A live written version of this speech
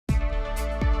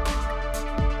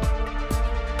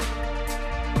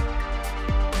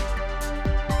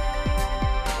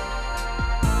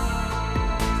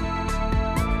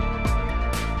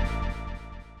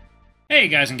Hey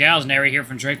guys and gals, Nary here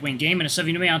from Drakewing Gaming, and if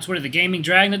you know me on Twitter, the Gaming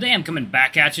Dragon. Today I'm coming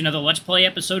back at you another Let's Play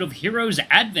episode of Heroes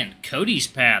Advent, Kody's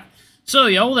Path. So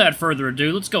yeah, without further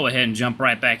ado, let's go ahead and jump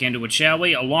right back into it, shall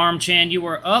we? Alarm Chan, you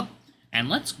are up, and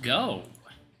let's go.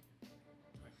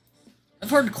 I've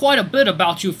heard quite a bit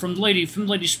about you from Lady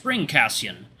Spring,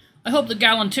 Cassian. I hope the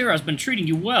Galantira has been treating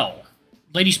you well.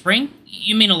 Lady Spring?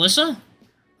 You mean Alyssa?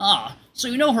 Ah, so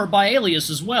you know her by alias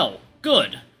as well.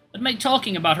 Good. It'd make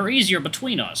talking about her easier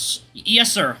between us. Yes,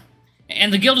 sir.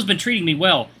 And the guild has been treating me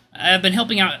well. I've been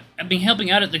helping out at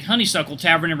the Honeysuckle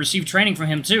Tavern and received training from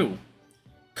him too.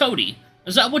 Kody,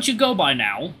 is that what you go by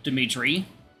now, Dimitri?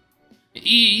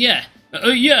 Yeah.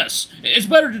 Yes. It's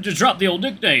better to just drop the old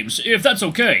nicknames, if that's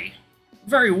okay.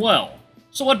 Very well.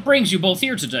 So what brings you both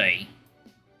here today?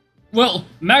 Well,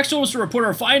 Max told us to report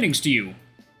our findings to you.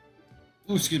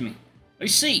 Oh, excuse me. I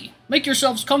see. Make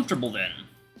yourselves comfortable then.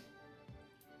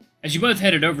 As you both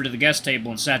headed over to the guest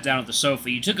table and sat down at the sofa,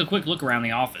 you took a quick look around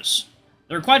the office.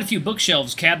 There were quite a few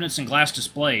bookshelves, cabinets, and glass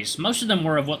displays. Most of them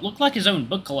were of what looked like his own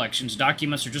book collections,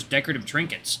 documents, or just decorative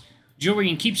trinkets,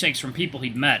 jewelry and keepsakes from people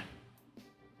he'd met.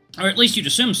 Or at least you'd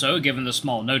assume so, given the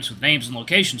small notes with names and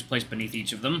locations placed beneath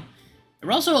each of them. There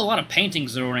were also a lot of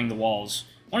paintings adorning the walls.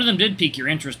 One of them did pique your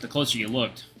interest the closer you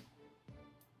looked.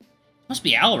 Must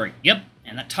be Alaric, yep,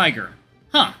 and that tiger.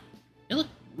 Huh, they look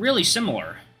really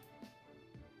similar.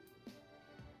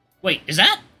 Wait, is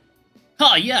that?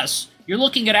 Huh, yes. You're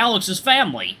looking at Alex's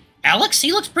family. Alex?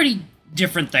 He looks pretty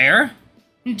different there.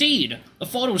 Indeed. The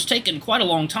photo was taken quite a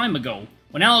long time ago,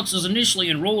 when Alex was initially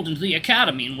enrolled into the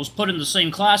academy and was put in the same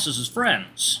class as his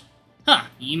friends. Huh,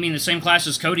 you mean the same class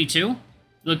as Kody, too?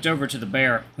 He looked over to the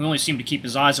bear, who only seemed to keep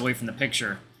his eyes away from the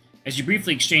picture. As you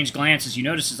briefly exchanged glances, you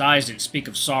noticed his eyes didn't speak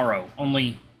of sorrow,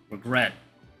 only regret.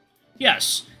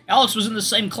 Yes, Alex was in the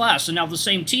same class and now the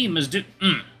same team as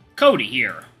Kody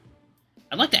here.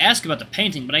 I'd like to ask about the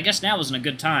painting, but I guess now isn't a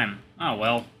good time. Oh,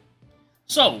 well.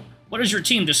 So, what has your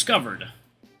team discovered?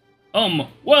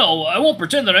 Well, I won't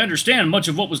pretend that I understand much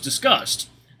of what was discussed.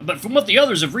 But from what the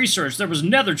others have researched, there was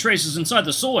nether traces inside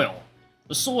the soil.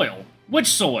 The soil? Which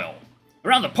soil?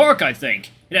 Around the park, I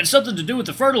think. It had something to do with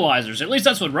the fertilizers. At least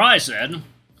that's what Rye said.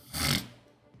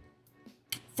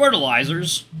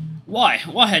 Fertilizers? Why,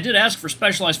 I did ask for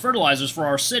specialized fertilizers for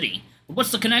our city. But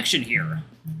what's the connection here?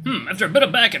 After a bit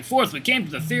of back and forth, we came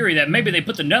to the theory that maybe they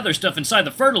put the nether stuff inside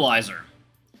the fertilizer.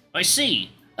 I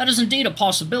see. That is indeed a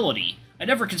possibility. I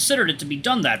never considered it to be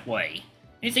done that way.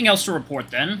 Anything else to report,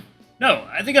 then? No,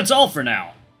 I think that's all for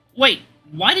now. Wait,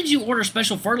 why did you order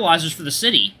special fertilizers for the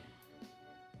city?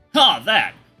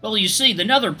 That. Well, you see, the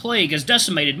nether plague has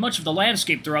decimated much of the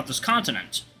landscape throughout this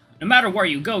continent. No matter where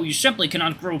you go, you simply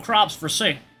cannot grow crops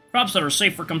that are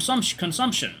safe for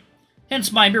consumption. Hence,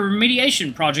 my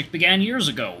remediation project began years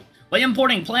ago. By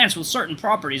importing plants with certain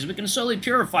properties, we can slowly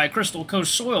purify Crystal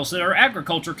Coast soil so that our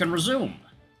agriculture can resume.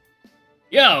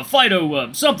 Yeah,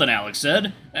 something, Alex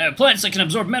said. Plants that can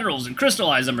absorb minerals and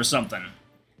crystallize them or something.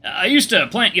 I used to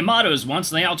plant Yamatos once,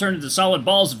 and they all turned into solid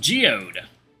balls of geode.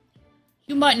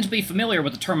 You mightn't be familiar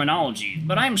with the terminology,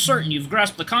 but I am certain you've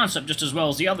grasped the concept just as well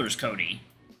as the others, Kody.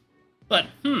 But,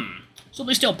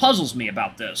 something still puzzles me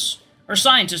about this. Our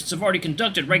scientists have already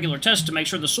conducted regular tests to make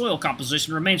sure the soil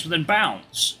composition remains within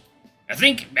bounds. I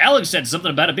think Alex said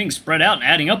something about it being spread out and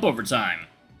adding up over time.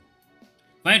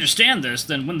 If I understand this,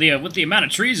 then with the amount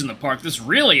of trees in the park, this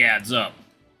really adds up.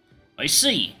 I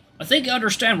see. I think I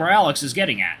understand where Alex is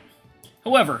getting at.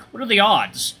 However, what are the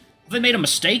odds? Have I made a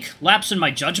mistake? Lapse in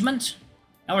my judgment?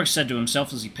 Alex said to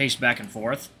himself as he paced back and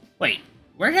forth. Wait,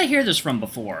 where did I hear this from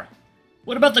before?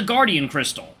 What about the Guardian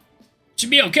Crystal? Should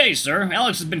be okay, sir.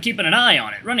 Alex has been keeping an eye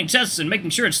on it, running tests and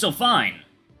making sure it's still fine.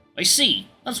 I see.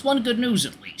 That's one good news,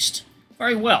 at least.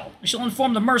 Very well. I shall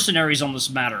inform the mercenaries on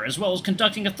this matter, as well as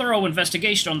conducting a thorough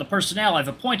investigation on the personnel I've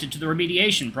appointed to the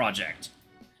remediation project.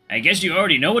 I guess you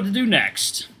already know what to do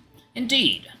next.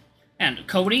 Indeed. And,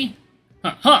 Kody?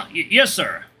 Yes,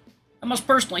 sir. I must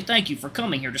personally thank you for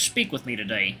coming here to speak with me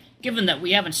today, given that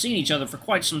we haven't seen each other for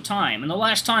quite some time, and the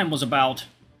last time was about...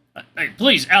 Hey,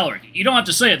 please, Alaric, you don't have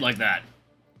to say it like that.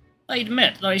 I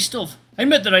admit that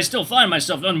I still find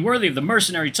myself unworthy of the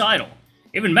mercenary title.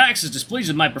 Even Max is displeased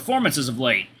with my performances of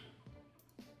late.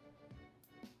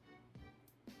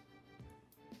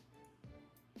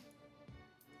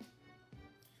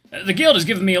 The guild has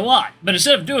given me a lot, but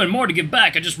instead of doing more to give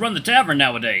back, I just run the tavern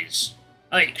nowadays.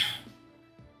 I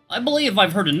believe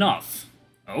I've heard enough.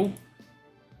 Oh?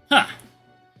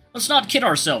 Let's not kid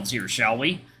ourselves here, shall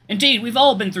we? Indeed, we've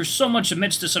all been through so much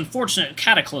amidst this unfortunate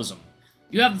cataclysm.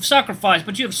 You have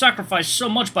sacrificed so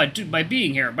much by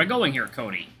going here,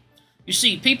 Kody. You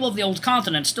see, people of the old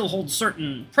continent still hold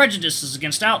certain prejudices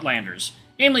against outlanders,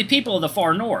 namely people of the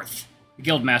far north. The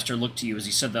guildmaster looked to you as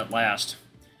he said that last.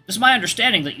 It is my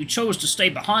understanding that you chose to stay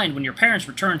behind when your parents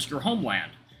returned to your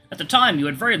homeland. At the time, you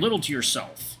had very little to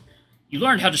yourself. You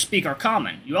learned how to speak our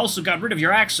common. You also got rid of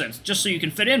your accents just so you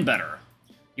can fit in better.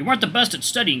 You weren't the best at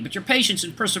studying, but your patience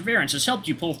and perseverance has helped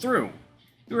you pull through.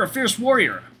 You were a fierce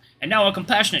warrior, and now a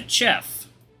compassionate chef,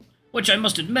 which I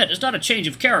must admit is not a change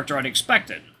of character I'd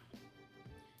expected.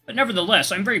 But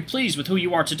nevertheless, I'm very pleased with who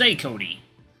you are today, Kody.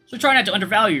 So try not to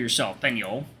undervalue yourself,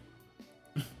 Peniel.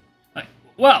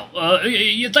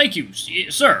 Thank you,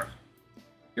 sir.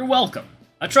 You're welcome.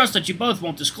 I trust that you both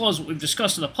won't disclose what we've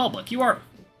discussed to the public. You are...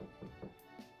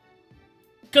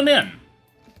 Come in.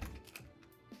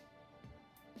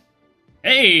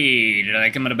 Hey, did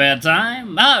I come at a bad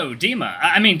time? Oh,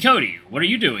 Kody, what are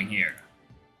you doing here?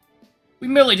 We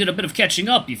merely did a bit of catching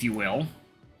up, if you will.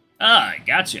 Ah,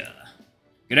 gotcha.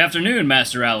 Good afternoon,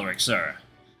 Master Alaric, sir.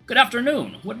 Good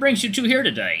afternoon. What brings you two here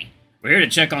today? We're here to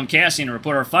check on Cassian and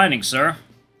report our findings, sir.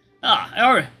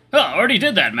 I already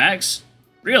did that, Max.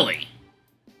 Really?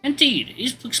 Indeed,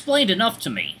 he's explained enough to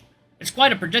me. It's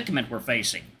quite a predicament we're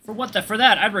facing. For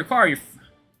that, I'd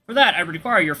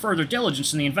require your further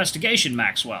diligence in the investigation,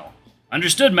 Maxwell.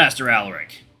 Understood, Master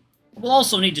Alaric. We'll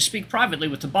also need to speak privately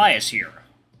with Tobias here.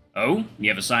 Oh, you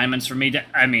have assignments for me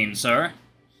sir?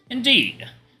 Indeed.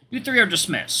 You three are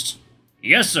dismissed.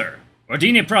 Yes, sir.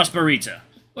 Ordine Prosperita.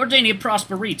 Ordine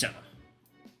Prosperita.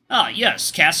 Ah,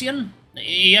 yes, Cassian?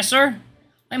 Yes, sir?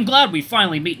 I'm glad we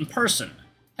finally meet in person.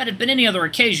 Had it been any other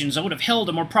occasions, I would have held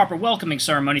a more proper welcoming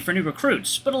ceremony for new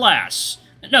recruits, but alas.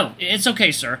 No, it's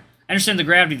okay, sir. I understand the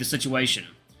gravity of the situation.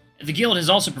 The guild has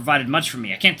also provided much for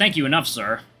me. I can't thank you enough,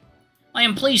 sir. I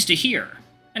am pleased to hear.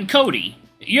 And Kody.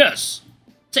 Yes.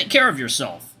 Take care of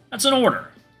yourself. That's an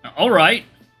order. All right.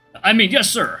 Yes,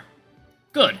 sir.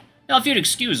 Good. Now, if you'd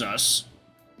excuse us,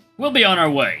 we'll be on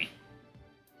our way.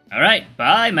 All right.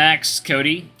 Bye, Max,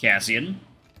 Kody, Cassian.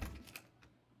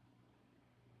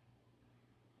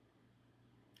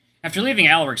 After leaving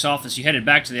Alaric's office, you headed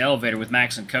back to the elevator with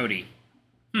Max and Kody.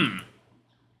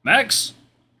 Max?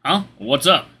 Huh? What's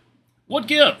up? What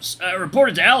gives? I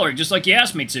reported to Alaric just like you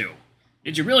asked me to.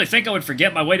 Did you really think I would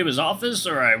forget my way to his office,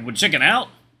 or I would chicken out?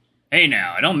 Hey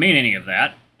now, I don't mean any of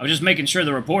that. I was just making sure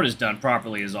the report is done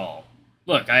properly is all.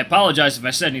 Look, I apologize if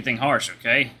I said anything harsh,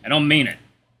 okay? I don't mean it.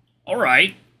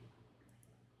 Alright.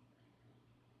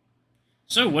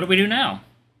 So, what do we do now?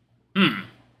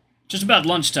 Just about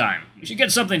lunchtime. You should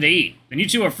get something to eat. Then you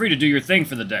two are free to do your thing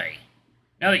for the day.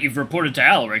 Now that you've reported to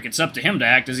Alaric, it's up to him to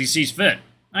act as he sees fit.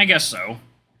 I guess so.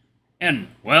 And,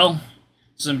 well,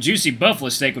 some juicy buffalo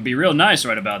steak would be real nice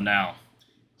right about now.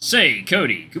 Say,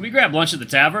 Kody, could we grab lunch at the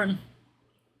tavern?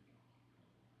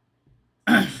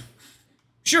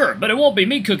 Sure, but it won't be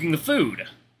me cooking the food.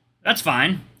 That's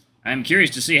fine. I'm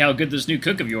curious to see how good this new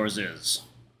cook of yours is.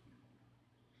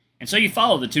 And so you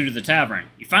follow the two to the tavern.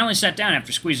 You finally sat down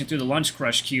after squeezing through the lunch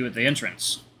crush queue at the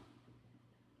entrance.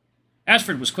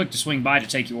 Ashford was quick to swing by to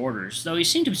take your orders, though he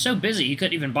seemed to be so busy he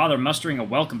couldn't even bother mustering a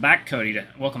welcome back to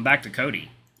Kody.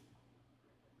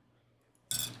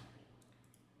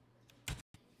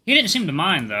 He didn't seem to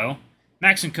mind, though.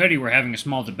 Max and Kody were having a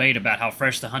small debate about how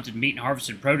fresh the hunted meat and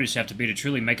harvested produce have to be to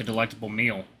truly make a delectable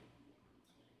meal.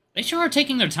 They sure are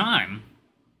taking their time.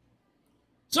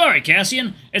 Sorry,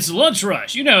 Cassian. It's the lunch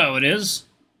rush. You know how it is.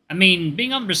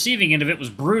 Being on the receiving end of it was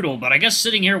brutal, but I guess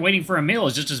sitting here waiting for a meal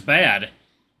is just as bad.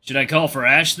 Should I call for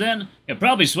Ash, then? He'll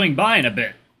probably swing by in a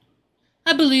bit.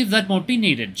 I believe that won't be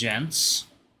needed, gents.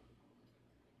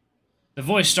 The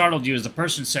voice startled you as the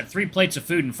person set 3 plates of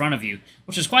food in front of you,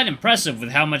 which was quite impressive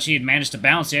with how much he had managed to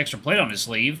balance the extra plate on his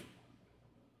sleeve.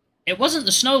 It wasn't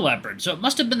the snow leopard, so it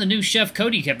must have been the new chef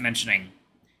Kody kept mentioning.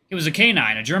 He was a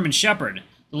canine, a German shepherd.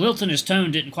 The lilt in his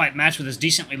tone didn't quite match with his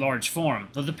decently large form,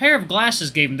 though the pair of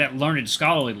glasses gave him that learned,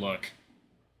 scholarly look.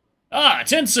 Ah,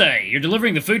 Tensei, you're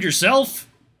delivering the food yourself?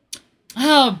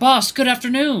 Ah, boss, good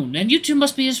afternoon, and you two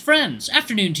must be his friends.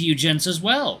 Afternoon to you gents as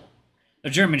well. The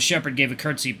German shepherd gave a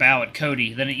curtsy bow at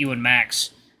Kody, then at you and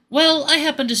Max. Well, I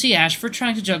happened to see Ashford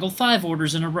trying to juggle 5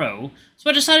 orders in a row, so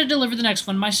I decided to deliver the next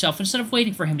one myself instead of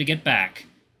waiting for him to get back.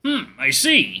 I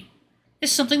see.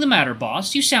 Is something the matter,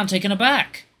 boss? You sound taken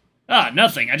aback. Ah,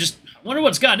 nothing. I just wonder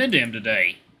what's gotten into him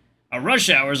today. Our rush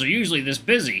hours are usually this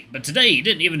busy, but today he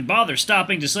didn't even bother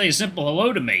stopping to say a simple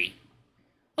hello to me.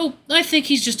 Oh, I think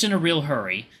he's just in a real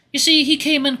hurry. You see, he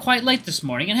came in quite late this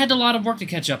morning and had a lot of work to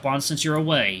catch up on since you're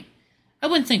away. I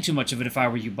wouldn't think too much of it if I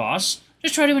were you, boss.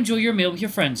 Just try to enjoy your meal with your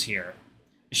friends here.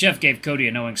 The chef gave Kody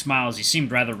a knowing smile as he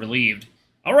seemed rather relieved.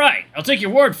 All right, I'll take your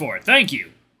word for it, thank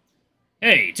you.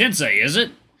 Hey, Tensei, is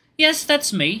it? Yes,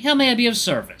 that's me. How may I be of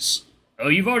service? Oh,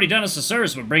 you've already done us a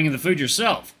service by bringing the food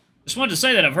yourself. Just wanted to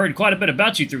say that I've heard quite a bit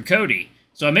about you through Kody,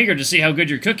 so I'm eager to see how good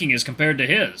your cooking is compared to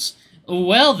his.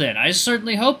 Well then, I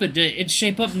certainly hope it'd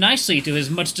shape up nicely to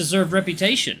his much-deserved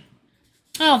reputation.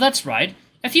 Oh, that's right.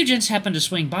 If you gents happen to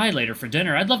swing by later for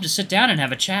dinner, I'd love to sit down and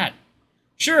have a chat.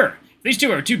 Sure. If these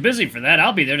two are too busy for that,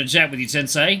 I'll be there to chat with you,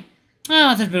 Sensei.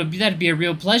 Oh, that'd be a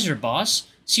real pleasure, boss.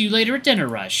 See you later at dinner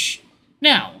rush.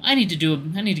 Now, I need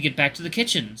to get back to the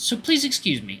kitchen, so please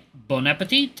excuse me. Bon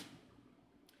appetit.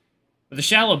 With a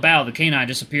shallow bow, the canine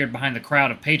disappeared behind the crowd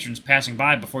of patrons passing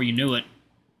by before you knew it.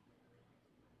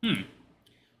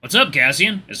 What's up,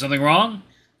 Cassian? Is something wrong?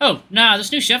 Oh, nah,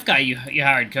 this new chef guy you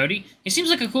hired, Kody. He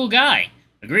seems like a cool guy.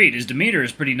 Agreed, his demeanor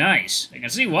is pretty nice. I can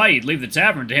see why you'd leave the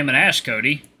tavern to him and Ash,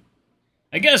 Kody.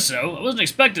 I guess so. I wasn't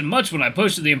expecting much when I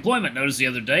posted the employment notice the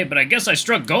other day, but I guess I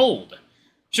struck gold.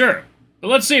 Sure, but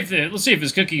let's see if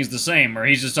his cooking is the same, or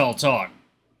he's just all talk.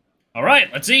 All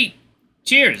right, let's eat.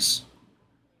 Cheers.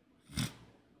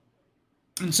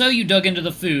 And so you dug into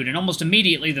the food, and almost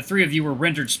immediately the three of you were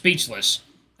rendered speechless.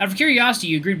 Out of curiosity,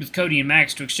 you agreed with Kody and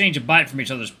Max to exchange a bite from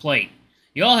each other's plate.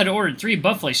 You all had ordered 3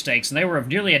 buffalo steaks, and they were of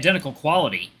nearly identical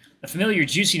quality. The familiar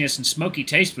juiciness and smoky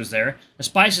taste was there, the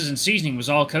spices and seasoning was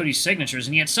all Kody's signatures,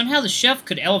 and yet somehow the chef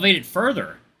could elevate it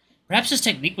further. Perhaps his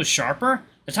technique was sharper?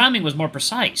 The timing was more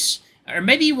precise. Or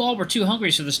maybe you all were too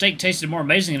hungry so the steak tasted more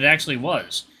amazing than it actually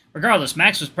was. Regardless,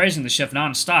 Max was praising the chef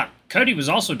non-stop. Kody was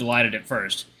also delighted at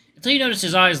first, until you noticed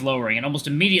his eyes lowering, and almost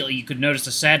immediately you could notice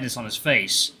the sadness on his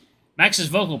face. Max's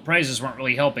vocal praises weren't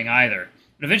really helping either,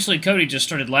 but eventually Kody just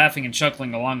started laughing and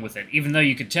chuckling along with it, even though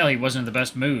you could tell he wasn't in the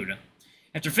best mood.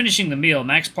 After finishing the meal,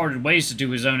 Max parted ways to do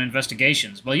his own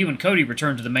investigations, while you and Kody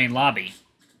returned to the main lobby.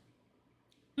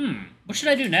 What should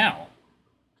I do now?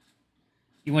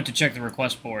 You went to check the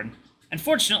request board.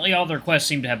 Unfortunately, all the requests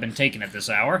seem to have been taken at this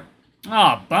hour.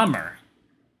 Ah, bummer.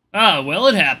 Ah, well,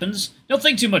 it happens. Don't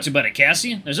think too much about it,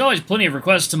 Cassie. There's always plenty of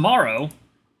requests tomorrow.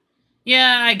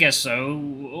 Yeah, I guess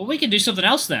so. We can do something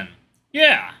else then.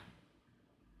 Yeah.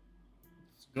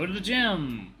 Let's go to the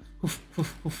gym. Oof,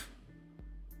 oof, oof.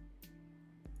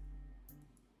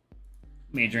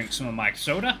 Let me drink some of my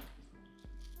soda.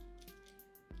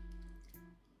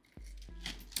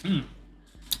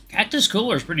 Cactus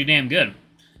Cooler is pretty damn good.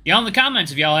 Y'all in the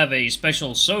comments if y'all have a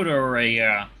special soda or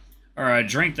a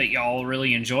drink that y'all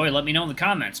really enjoy. Let me know in the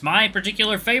comments. My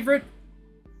particular favorite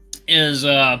is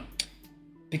Soda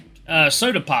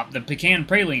Pop, the pecan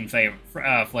praline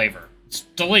flavor. It's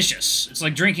delicious. It's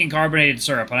like drinking carbonated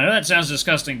syrup. I know that sounds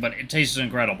disgusting, but it tastes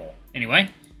incredible. Anyway.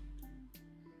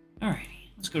 Alrighty.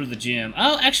 Let's go to the gym.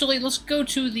 Oh, actually, let's go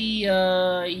to the,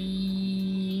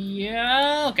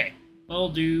 yeah, okay. We'll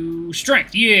do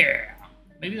strength, yeah!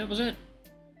 Maybe that was it?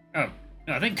 Oh,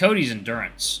 no, I think Kody's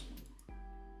endurance.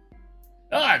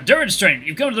 Ah, endurance training!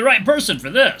 You've come to the right person for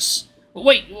this!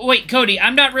 Wait, Kody,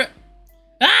 I'm not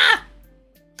Ah!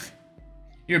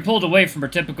 You're pulled away from a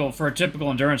typical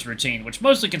endurance routine, which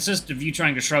mostly consisted of you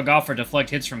trying to shrug off or deflect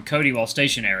hits from Kody while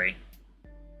stationary.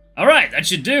 Alright, that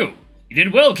should do. You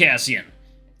did well, Cassian.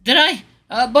 Did I?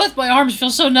 Both my arms feel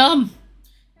so numb.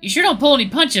 You sure don't pull any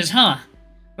punches, huh?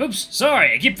 Oops,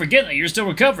 sorry, I keep forgetting that you're still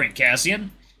recovering,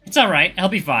 Cassian. It's alright, I'll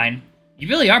be fine. You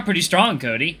really are pretty strong,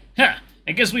 Kody. Huh,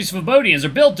 I guess we Svobodians are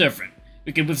built different.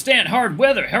 We can withstand hard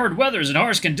weathers and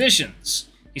harsh conditions,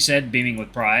 he said, beaming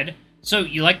with pride. So,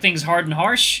 you like things hard and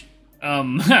harsh?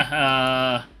 Wait,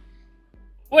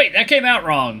 that came out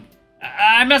wrong.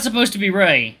 I'm not supposed to be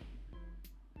Ray.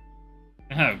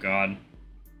 Oh, God.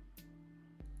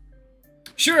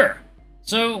 Sure.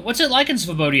 So, what's it like in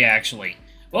Svobodia, actually?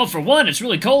 Well, for one, it's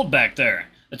really cold back there.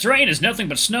 The terrain is nothing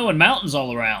but snow and mountains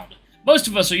all around. Most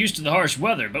of us are used to the harsh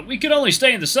weather, but we could only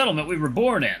stay in the settlement we were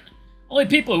born in. Only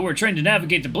people who are trained to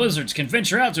navigate the blizzards can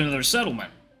venture out to another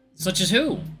settlement. Such as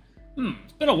who?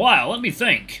 It's been a while, let me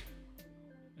think.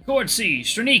 Kortsi,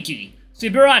 Straniki,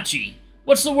 Sibirachi.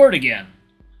 What's the word again?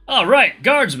 Oh, right,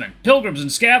 guardsmen, pilgrims,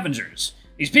 and scavengers.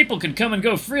 These people can come and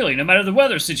go freely, no matter the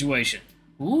weather situation.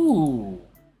 Ooh,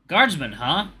 guardsmen,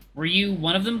 huh? Were you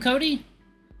one of them, Kody?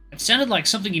 It sounded like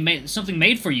something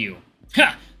made for you.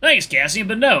 Ha! Thanks, Cassian,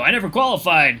 but no, I never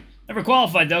qualified the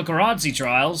Elkaradzi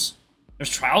trials. There's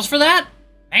trials for that?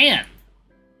 Man.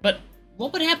 But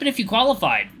what would happen if you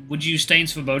qualified? Would you stay in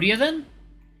Svobodia then?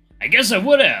 I guess I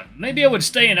would have. Maybe I would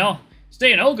stay in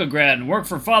Olgograd and work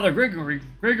for Father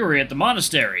Grigory at the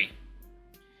monastery.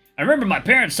 I remember my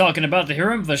parents talking about the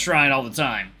Hirimva shrine all the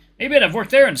time. Maybe I'd have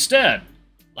worked there instead.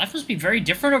 Life must be very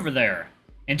different over there.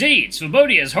 Indeed,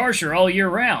 Svobodia is harsher all year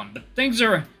round, but things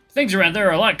around there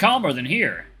are a lot calmer than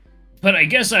here. But I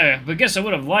guess I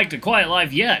would have liked a quiet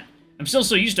life yet. I'm still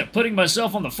so used to putting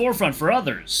myself on the forefront for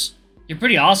others. You're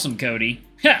pretty awesome, Kody.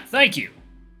 Yeah, thank you.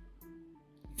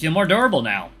 Feel more durable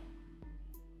now.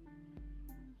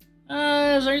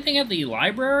 Is there anything at the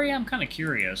library? I'm kind of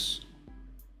curious.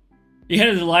 You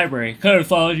headed to the library. Kind of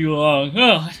followed you along.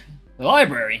 Oh, the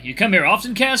library? You come here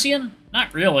often, Cassian?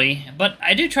 Not really, but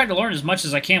I do try to learn as much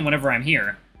as I can whenever I'm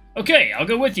here. Okay, I'll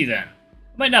go with you then.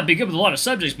 I might not be good with a lot of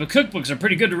subjects, but cookbooks are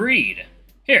pretty good to read.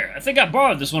 Here, I think I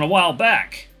borrowed this one a while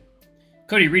back.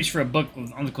 Kody reached for a book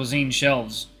on the cuisine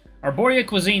shelves. Arborea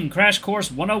Cuisine Crash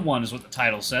Course 101 is what the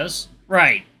title says.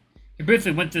 Right. He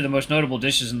briefly went through the most notable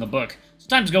dishes in the book,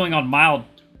 sometimes going on mild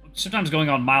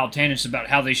tangents about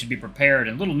how they should be prepared,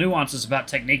 and little nuances about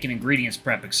technique and ingredients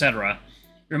prep, etc.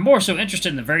 You're more so interested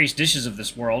in the various dishes of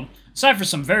this world. Aside from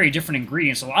some very different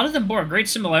ingredients, a lot of them bore great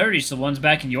similarities to the ones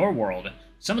back in your world.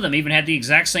 Some of them even had the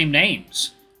exact same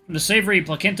names. From the savory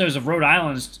placentos of Rhode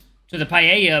Island to the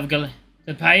paella of Galliceo,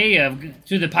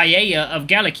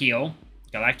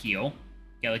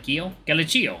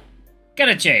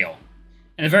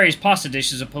 and the various pasta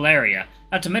dishes of Polaria,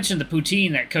 not to mention the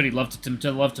poutine that Kody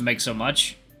loved to make so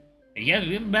much. Yeah,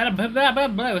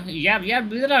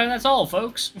 that's all,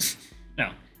 folks.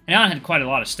 No, Anon had quite a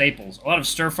lot of staples. A lot of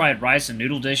stir-fried rice and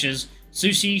noodle dishes,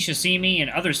 sushi, sashimi, and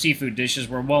other seafood dishes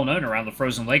were well known around the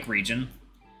frozen lake region.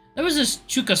 There was this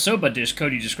chuka soba dish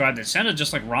Kody described that sounded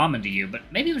just like ramen to you, but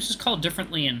maybe it was just called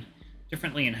differently in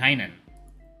Hainan.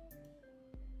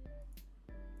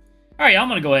 Alright, I'm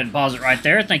going to go ahead and pause it right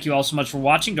there. Thank you all so much for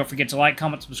watching. Don't forget to like,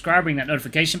 comment, subscribe, ring that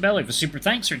notification bell. Leave a super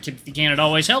thanks or a tip if you can. It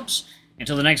always helps.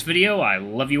 Until the next video, I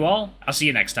love you all. I'll see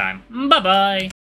you next time. Bye-bye.